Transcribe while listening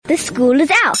The school is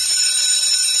out,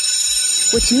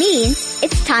 which means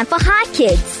it's time for Hi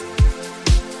Kids.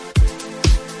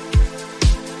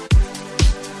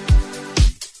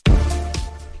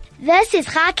 This is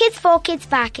Hi Kids, for Kids,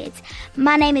 by Kids.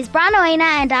 My name is Brian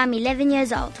Oena and I'm 11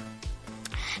 years old.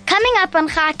 Coming up on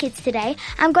Hi Kids today,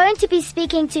 I'm going to be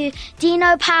speaking to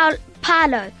Dino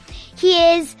Paulo.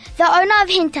 He is the owner of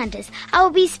Hint Hunters. I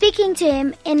will be speaking to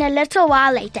him in a little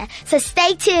while later, so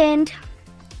stay tuned.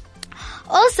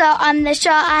 Also on the show,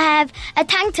 I have a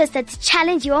tongue twister to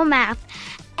challenge your mouth,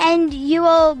 and you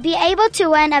will be able to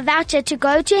win a voucher to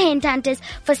go to Hint Hunters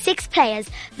for 6 players,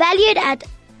 valued at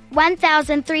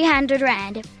 1,300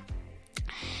 Rand.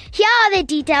 Here are the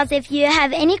details if you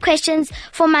have any questions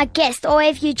for my guest or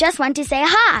if you just want to say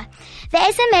hi. The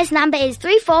SMS number is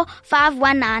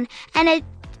 34519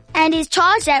 and is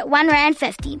charged at 1 Rand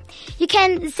 50. You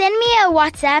can send me a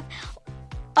WhatsApp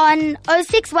on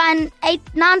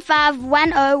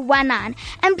 061-895-1019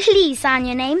 and please sign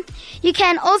your name. You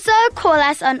can also call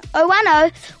us on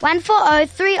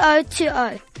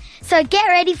 010-140-3020. So get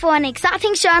ready for an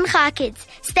exciting show on Hi Kids.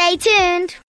 Stay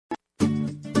tuned.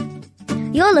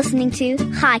 You're listening to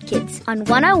Hi Kids on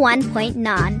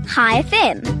 101.9 Hi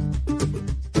FM.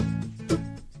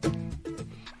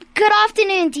 Good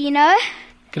afternoon, Dino.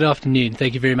 Good afternoon.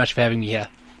 Thank you very much for having me here.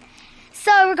 So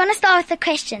we're going to start with the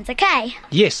questions, okay?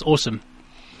 Yes, awesome.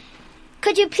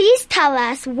 Could you please tell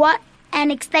us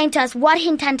and explain to us what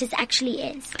Hint Hunters actually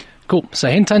is? Cool.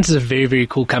 So Hint Hunters is a very, very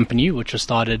cool company which was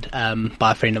started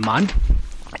by a friend of mine.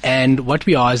 And what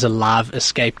we are is a live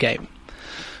escape game.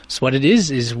 So what it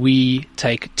is we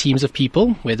take teams of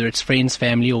people, whether it's friends,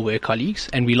 family or work colleagues,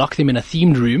 and we lock them in a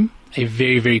themed room, a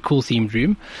very, very cool themed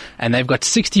room, and they've got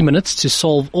 60 minutes to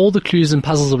solve all the clues and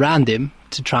puzzles around them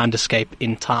to try and escape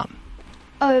in time.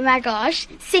 Oh my gosh,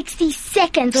 60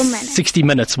 seconds or minutes? 60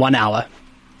 minutes, 1 hour.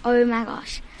 Oh my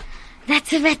gosh.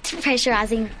 That's a bit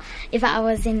pressurizing if I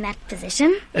was in that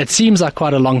position. It seems like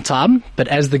quite a long time, but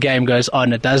as the game goes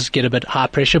on, it does get a bit high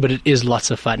pressure, but it is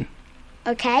lots of fun.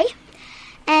 Okay.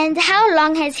 And how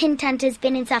long has Hint Hunters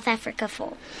been in South Africa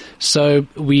for? So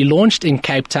we launched in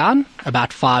Cape Town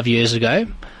about 5 years ago,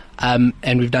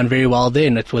 and we've done very well there,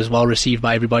 and it was well received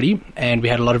by everybody, and we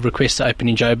had a lot of requests to open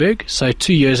in Joburg. So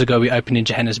 2 years ago we opened in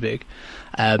Johannesburg.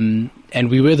 And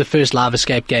we were the first live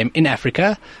escape game in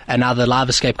Africa, and now the live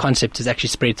escape concept is actually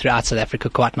spread throughout South Africa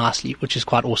quite nicely, which is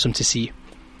quite awesome to see.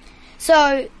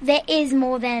 So there is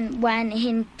more than one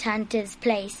Hint Hunters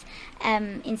place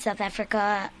in South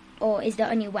Africa, or is there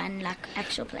only one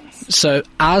actual place? So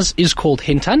ours is called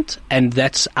Hint Hunt, and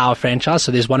that's our franchise.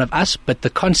 So there's one of us, but the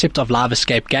concept of live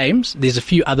escape games, there's a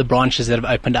few other branches that have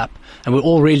opened up, and we're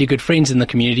all really good friends in the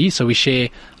community. So we share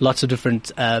lots of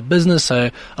different business. So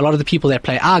a lot of the people that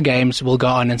play our games will go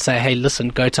on and say, "Hey, listen,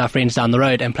 go to our friends down the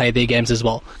road and play their games as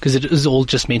well," because it is all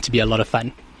just meant to be a lot of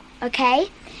fun. Okay.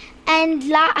 And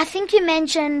I think you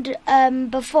mentioned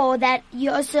before that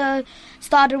you also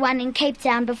started one in Cape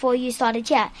Town before you started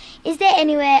here. Is there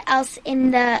anywhere else in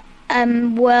the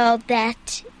world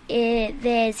that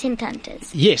there's Hint Hunters?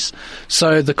 Yes.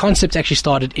 So the concept actually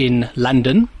started in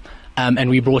London, and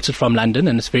we brought it from London,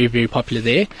 and it's very, very popular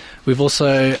there. We've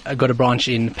also got a branch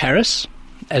in Paris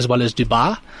as well as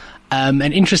Dubai. And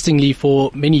interestingly, for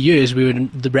many years, we were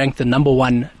ranked the number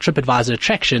 1 TripAdvisor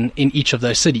attraction in each of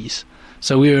those cities.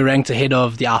 So we were ranked ahead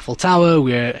of the Eiffel Tower,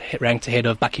 we were ranked ahead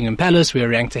of Buckingham Palace, we were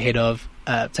ranked ahead of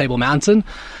Table Mountain.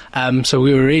 So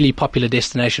we were a really popular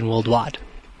destination worldwide.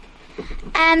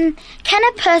 Can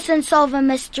a person solve a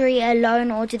mystery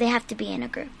alone, or do they have to be in a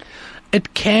group?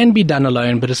 It can be done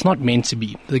alone, but it's not meant to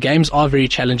be. The games are very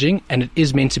challenging, and it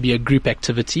is meant to be a group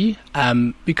activity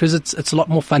because it's a lot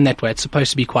more fun that way. It's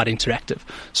supposed to be quite interactive.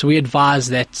 So we advise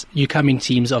that you come in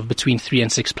teams of between 3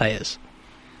 and 6 players.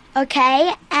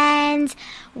 Okay, and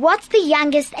what's the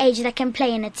youngest age that can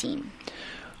play in a team?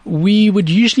 We would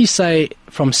usually say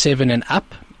from 7 and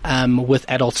up with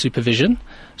adult supervision.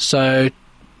 So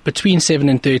between 7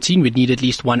 and 13, we'd need at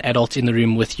least one adult in the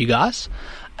room with you guys.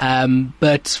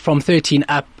 But from 13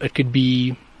 up, it could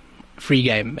be free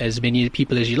game, as many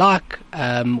people as you like,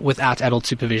 without adult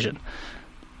supervision.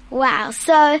 Wow,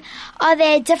 so are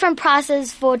there different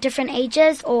prices for different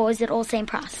ages, or is it all same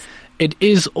price? It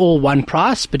is all one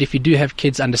price, but if you do have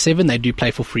kids under 7, they do play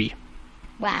for free.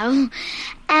 Wow.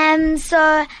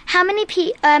 So how many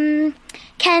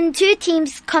can 2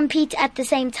 teams compete at the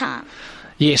same time?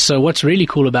 Yes, so what's really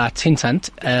cool about Hint Hunt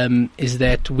is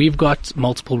that we've got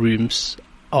multiple rooms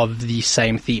of the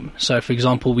same theme. So, for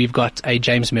example, we've got a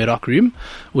James Murdoch room,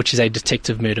 which is a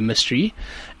detective murder mystery,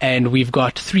 and we've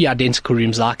got 3 identical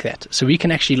rooms like that. So we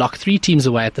can actually lock 3 teams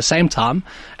away at the same time,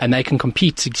 and they can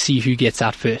compete to see who gets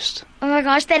out first. Oh my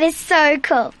gosh, that is so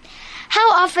cool.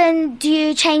 How often do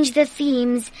you change the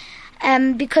themes?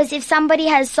 Because if somebody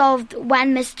has solved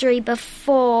one mystery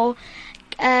before,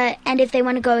 and if they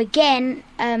want to go again,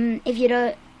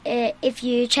 if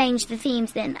you change the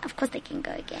themes, then of course they can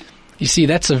go again. You see,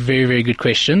 that's a very, very good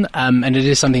question, and it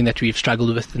is something that we've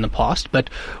struggled with in the past. But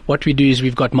what we do is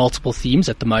we've got multiple themes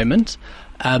at the moment.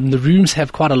 The rooms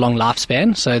have quite a long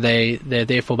lifespan, so they're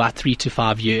there for about 3 to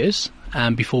 5 years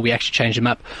before we actually change them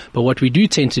up. But what we do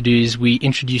tend to do is we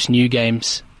introduce new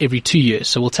games every 2 years.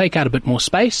 So we'll take out a bit more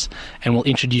space and we'll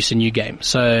introduce a new game.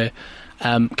 So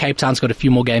Cape Town's got a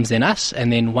few more games than us,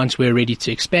 and then once we're ready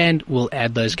to expand, we'll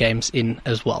add those games in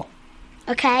as well.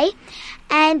 Okay.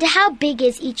 And how big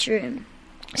is each room?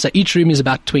 So each room is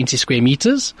about 20 square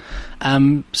meters.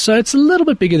 So it's a little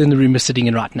bit bigger than the room we're sitting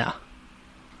in right now.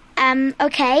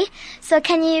 Okay. So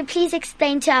can you please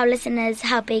explain to our listeners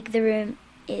how big the room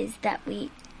is that we're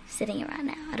sitting in right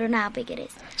now? I don't know how big it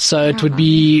is. So it would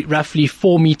be roughly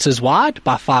 4 meters wide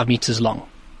by 5 meters long.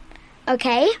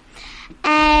 Okay.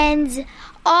 And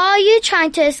are you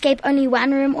trying to escape only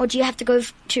one room, or do you have to go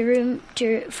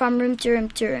from room to room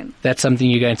to room? That's something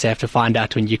you're going to have to find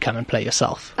out when you come and play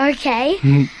yourself. Okay.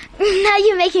 Now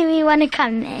you're making me want to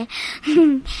come there.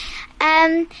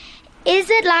 Is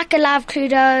it like a live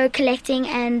Cluedo, collecting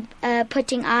and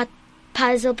putting art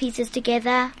puzzle pieces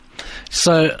together?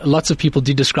 So lots of people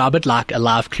do describe it like a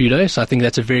live Cluedo, so I think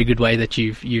that's a very good way that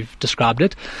you've described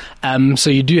it. So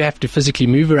you do have to physically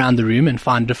move around the room and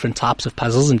find different types of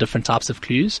puzzles and different types of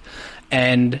clues.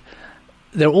 And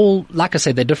they're all, like I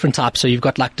said, they're different types. So you've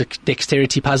got like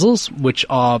dexterity puzzles, which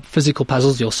are physical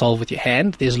puzzles you'll solve with your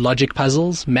hand. There's logic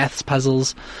puzzles, maths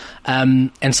puzzles,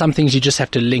 and some things you just have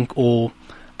to link to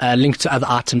other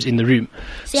items in the room.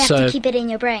 So you have to keep it in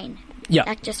your brain. Yeah.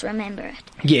 Like just remember it.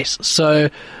 Yes. So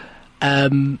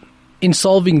in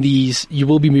solving these, you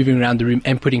will be moving around the room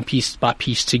and putting piece by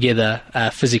piece together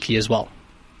physically as well.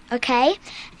 Okay.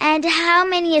 And how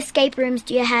many escape rooms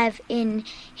do you have in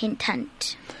Hint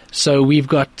Hunt? So we've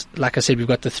got, like I said, we've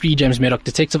got the 3 James Murdoch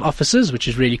detective offices, which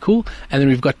is really cool. And then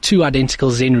we've got 2 identical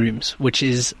Zen rooms, which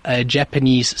is a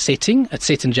Japanese setting. It's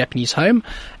set in a Japanese home,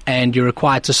 and you're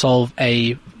required to solve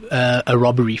a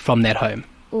robbery from that home.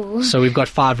 Ooh. So we've got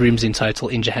 5 rooms in total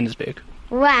in Johannesburg.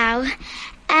 Wow.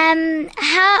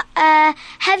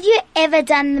 Have you ever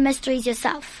done the mysteries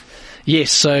yourself?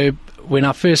 Yes. So when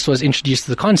I first was introduced to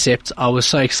the concept, I was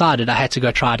so excited I had to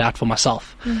go try it out for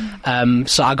myself.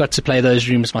 So I got to play those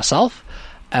rooms myself,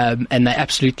 and they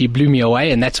absolutely blew me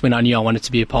away. And that's when I knew I wanted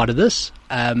to be a part of this,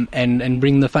 and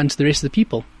bring the fun to the rest of the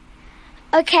people.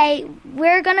 Okay,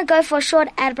 we're going to go for a short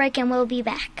ad break and we'll be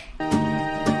back.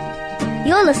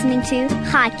 You're listening to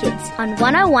Hi Kids on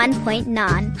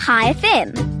 101.9 Hi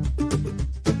FM.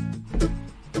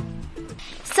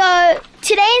 So,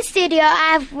 today in studio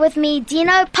I have with me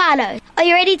Dino, Paulo. Are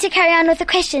you ready to carry on with the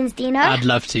questions, Dino? I'd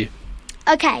love to.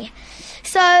 Okay.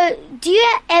 So, do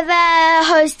you ever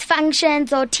host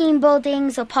functions or team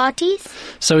buildings or parties?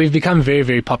 So we've become very,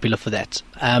 very popular for that.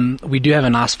 We do have a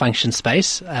nice function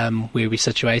space where we're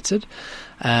situated.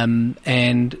 And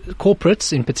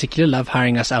corporates in particular love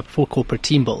hiring us up for corporate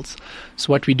team builds. So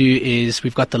what we do is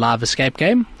we've got the live escape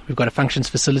game. We've got a functions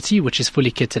facility which is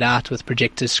fully kitted out with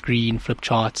projector screen, flip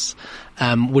charts,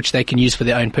 which they can use for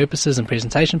their own purposes and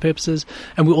presentation purposes.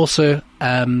 And we also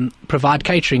provide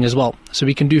catering as well. So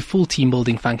we can do full team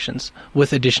building functions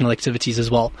with additional activities as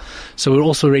well. So we're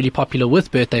also really popular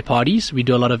with birthday parties. We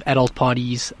do a lot of adult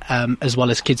parties as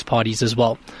well as kids parties as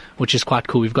well, which is quite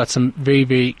cool. We've got some very,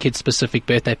 very kid-specific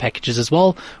birthday packages as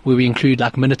well, where we include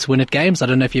like Minute to Win It games. I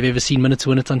don't know if you've ever seen Minute to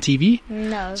Win It on TV.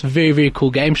 No. It's a very, very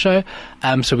cool game show.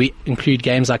 So we include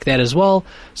games like that as well.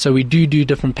 So we do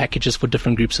different packages for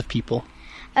different groups of people.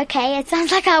 Okay, it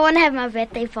sounds like I want to have my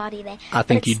birthday party there. I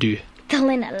think you do. Still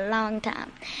in a long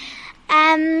time.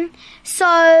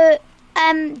 So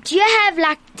do you have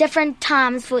like different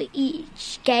times for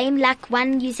each game? Like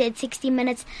one you said 60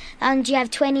 minutes, and do you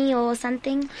have 20 or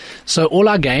something? So all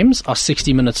our games are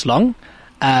 60 minutes long,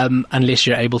 unless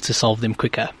you're able to solve them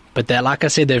quicker. But they're, like I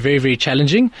said, they're very, very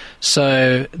challenging.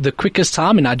 So the quickest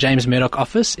time in our James Murdoch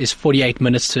office is 48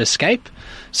 minutes to escape.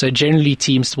 So generally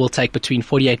teams will take between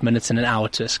 48 minutes and an hour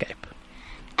to escape.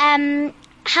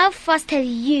 How fast have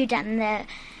you done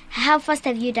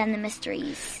the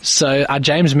mysteries? So our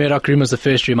James Murdoch room was the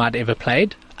first room I'd ever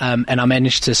played, and I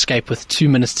managed to escape with 2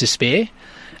 minutes to spare.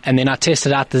 And then I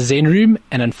tested out the Zen room,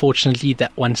 and unfortunately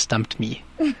that one stumped me.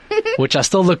 which I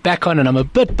still look back on and I'm a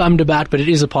bit bummed about, but it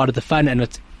is a part of the fun, and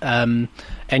it's and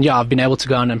yeah, I've been able to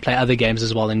go on and play other games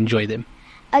as well and enjoy them.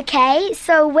 Okay,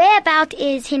 so whereabout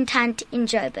is Hint Hunt in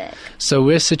Joburg? So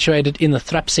we're situated in the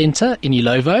Thrupp Centre in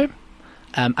Ilovo,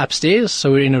 upstairs.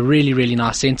 So we're in a really, really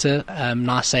nice centre,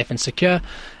 nice, safe and secure.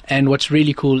 And what's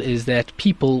really cool is that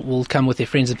people will come with their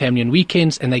friends and family on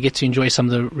weekends, and they get to enjoy some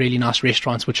of the really nice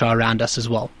restaurants which are around us as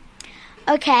well.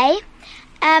 Okay.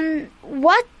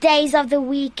 What days of the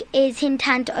week is Hint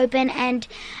Hunt open, and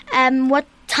what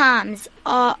times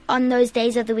are on those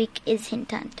days of the week is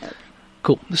Hint Hunt open?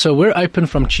 Cool. So we're open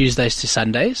from Tuesdays to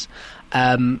Sundays.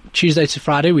 Tuesday to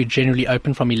Friday, we generally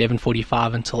open from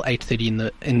 11:45 until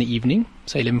 8:30 in the evening.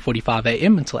 So 11:45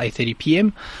 a.m. until 8:30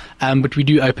 p.m. But we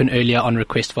do open earlier on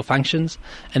request for functions.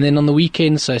 And then on the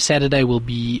weekends, so Saturday will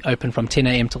be open from 10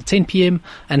 a.m. till 10 p.m.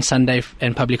 and Sunday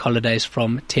and public holidays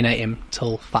from 10 a.m.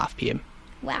 till 5 p.m.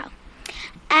 Wow.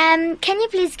 Can you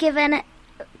please give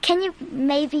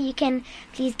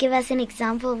us an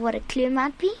example of what a clue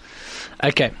might be?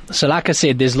 Okay, so like I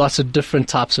said, there's lots of different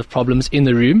types of problems in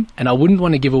the room, and I wouldn't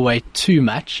want to give away too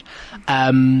much.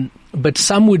 But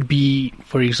some would be,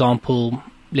 for example,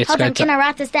 Can I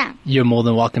write this down? You're more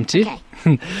than welcome to.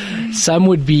 Okay. Some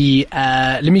would be,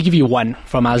 let me give you one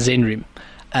from our Zen room.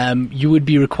 You would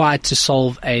be required to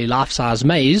solve a life-size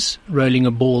maze, rolling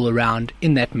a ball around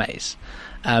in that maze.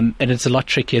 And it's a lot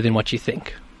trickier than what you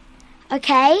think.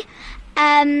 Okay.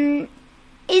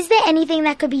 Is there anything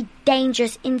that could be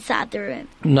dangerous inside the room?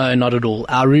 No, not at all.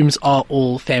 Our rooms are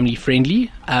all family friendly.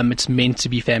 It's meant to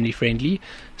be family friendly.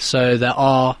 So they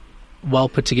are well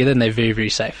put together and they're very, very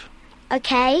safe.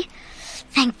 Okay.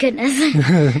 Thank goodness.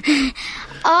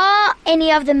 Are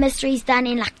any of the mysteries done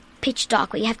in like pitch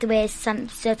dark where you have to wear some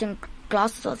certain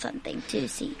glasses or something to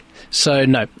see? So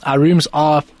no, our rooms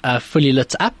are fully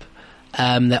lit up.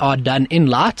 They are done in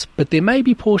light, but there may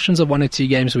be portions of 1 or 2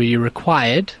 games where you're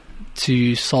required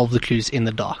to solve the clues in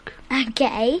the dark.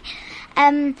 Okay.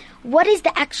 What is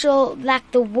the actual, like,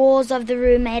 the walls of the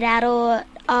room made out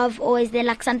of, or is there,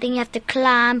 like, something you have to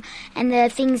climb and the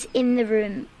things in the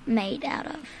room made out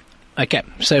of? Okay,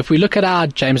 so if we look at our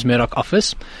James Murdoch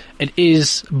office, it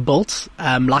is built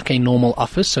like a normal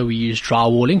office, so we use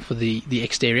drywalling for the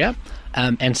exterior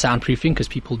and soundproofing because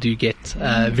people do get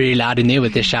very loud in there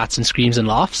with their shouts and screams and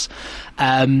laughs.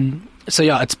 So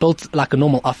yeah, it's built like a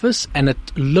normal office, and it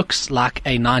looks like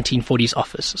a 1940s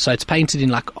office. So it's painted in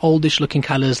like oldish looking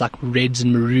colours like reds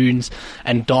and maroons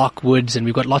and dark woods, and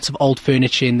we've got lots of old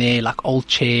furniture in there, like old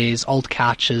chairs, old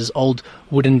couches, old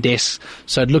wooden desks.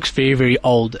 So it looks very, very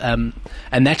old. And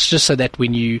that's just so that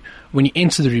when you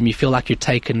enter the room, you feel like you're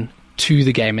taken to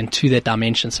the game and to that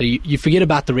dimension. So you forget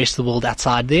about the rest of the world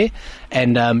outside there,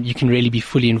 and you can really be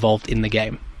fully involved in the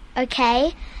game.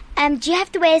 Okay. Do you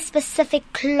have to wear specific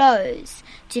clothes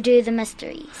to do the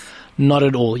mysteries? Not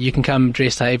at all. You can come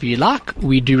dressed however you like.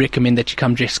 We do recommend that you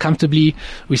come dressed comfortably.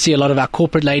 We see a lot of our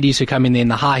corporate ladies who come in there in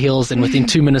the high heels, and within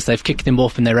 2 minutes they've kicked them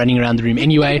off and they're running around the room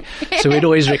anyway. So we'd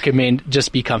always recommend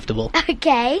just be comfortable.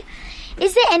 Okay.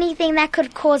 Is there anything that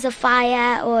could cause a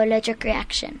fire or allergic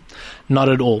reaction? Not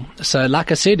at all. So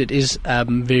like I said, it is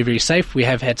very, very safe. We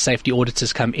have had safety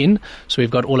auditors come in, so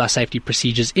we've got all our safety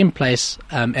procedures in place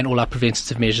and all our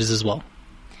preventative measures as well.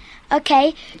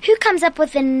 Okay. Who comes up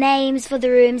with the names for the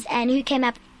rooms, and who came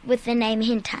up with the name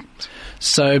Hint Hunt?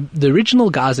 So the original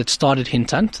guys that started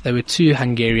Hint Hunt, they were 2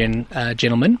 Hungarian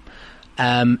gentlemen,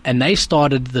 and they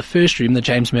started the first room, the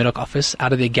James Murdoch office,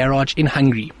 out of their garage in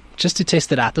Hungary, just to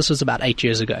test it out. This was about 8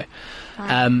 years ago.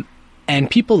 Wow. And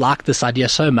people liked this idea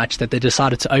so much that they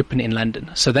decided to open in London.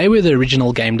 So they were the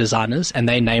original game designers, and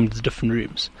they named the different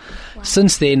rooms. Wow.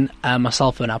 Since then,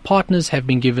 myself and our partners have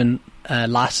been given a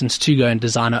license to go and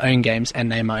design our own games and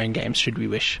name our own games should we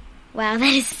wish. Wow,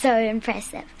 that is so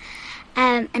impressive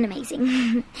and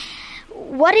amazing.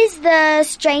 What is the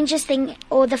strangest thing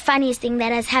or the funniest thing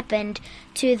that has happened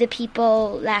to the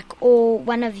people, like, or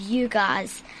one of you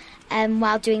guys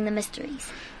while doing the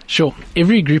mysteries? Sure.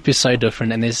 Every group is so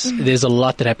different, and there's a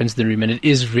lot that happens in the room, and it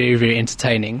is very, very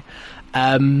entertaining.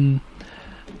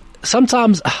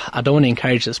 Sometimes, I don't want to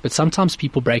encourage this, but sometimes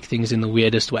people break things in the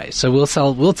weirdest way. So we'll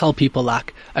tell people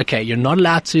like, okay, you're not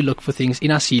allowed to look for things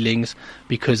in our ceilings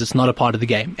because it's not a part of the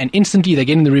game. And instantly they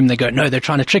get in the room, they go, no, they're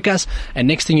trying to trick us. And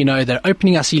next thing you know, they're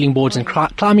opening our ceiling boards and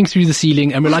climbing through the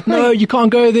ceiling, and we're like, no, you can't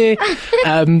go there.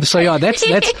 So yeah,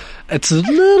 it's a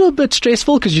little bit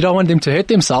stressful because you don't want them to hurt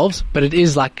themselves, but it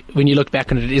is like, when you look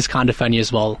back on it, it is kind of funny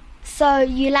as well. So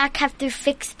you have to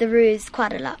fix the roofs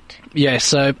quite a lot. Yeah,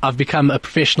 so I've become a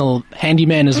professional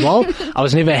handyman as well. I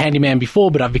was never a handyman before,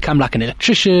 but I've become like an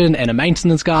electrician and a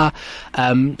maintenance guy.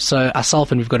 So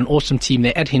ourselves, and we've got an awesome team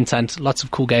there at Hintant, lots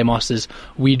of cool game masters.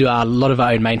 We do a lot of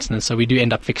our own maintenance, so we do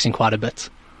end up fixing quite a bit.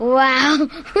 Wow.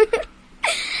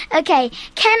 Okay,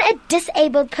 can a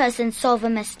disabled person solve a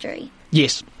mystery?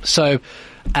 Yes, so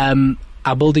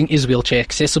our building is wheelchair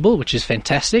accessible, which is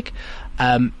fantastic.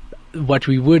 What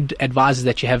we would advise is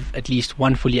that you have at least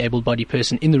one fully able-bodied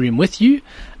person in the room with you,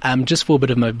 just for a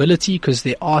bit of mobility, because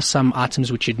there are some items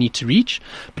which you'd need to reach.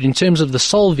 But in terms of the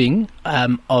solving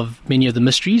of many of the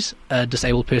mysteries, a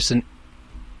disabled person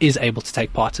is able to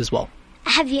take part as well.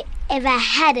 Have you ever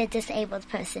had a disabled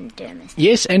person do a mystery?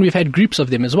 Yes, and we've had groups of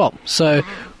them as well. So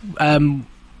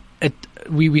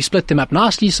we split them up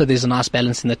nicely, so there's a nice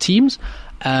balance in the teams.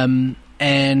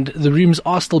 And the rooms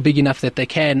are still big enough that they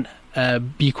can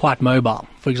be quite mobile.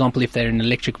 For example, if they're in an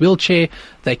electric wheelchair,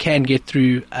 they can get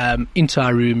through into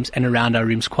our rooms and around our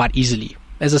rooms quite easily.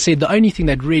 As I said, the only thing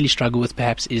they'd really struggle with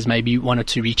perhaps is maybe one or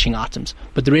two reaching items,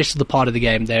 but the rest of the part of the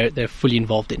game they're fully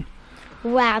involved in.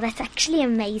 Wow, that's actually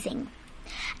amazing.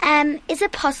 Is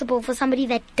it possible for somebody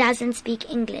that doesn't speak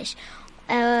English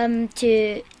and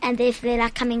if they're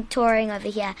coming touring over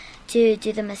here to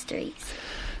do the mysteries?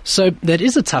 So that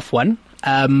is a tough one.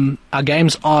 Our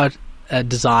games are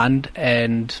designed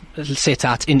and set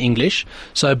out in English,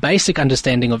 so a basic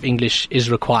understanding of English is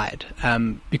required,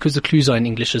 because the clues are in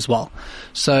English as well.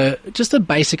 So just a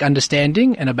basic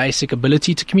understanding and a basic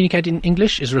ability to communicate in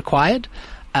English is required,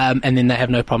 and then they have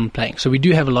no problem playing. So we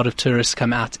do have a lot of tourists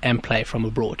come out and play from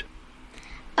abroad.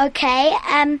 Okay,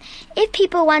 if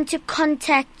people want to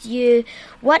contact you,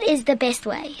 what is the best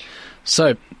way?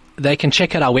 So they can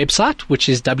check out our website, which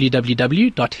is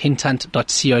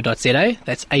www.hintant.co.za.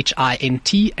 That's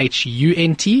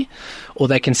HINTHUNT. Or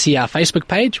they can see our Facebook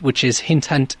page, which is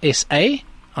Hintant SA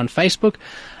on Facebook.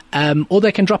 Or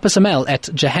they can drop us a mail at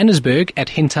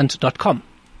johannesburg@hintant.com.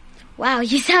 Wow,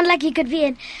 you sound like you could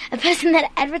be a person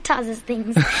that advertises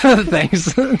things.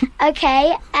 Thanks.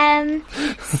 Okay,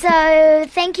 so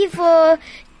thank you for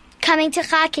coming to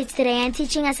Chai Kids today and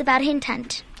teaching us about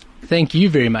Hintant. Thank you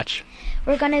very much.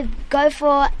 We're going to go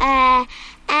for an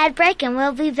ad break and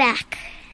we'll be back.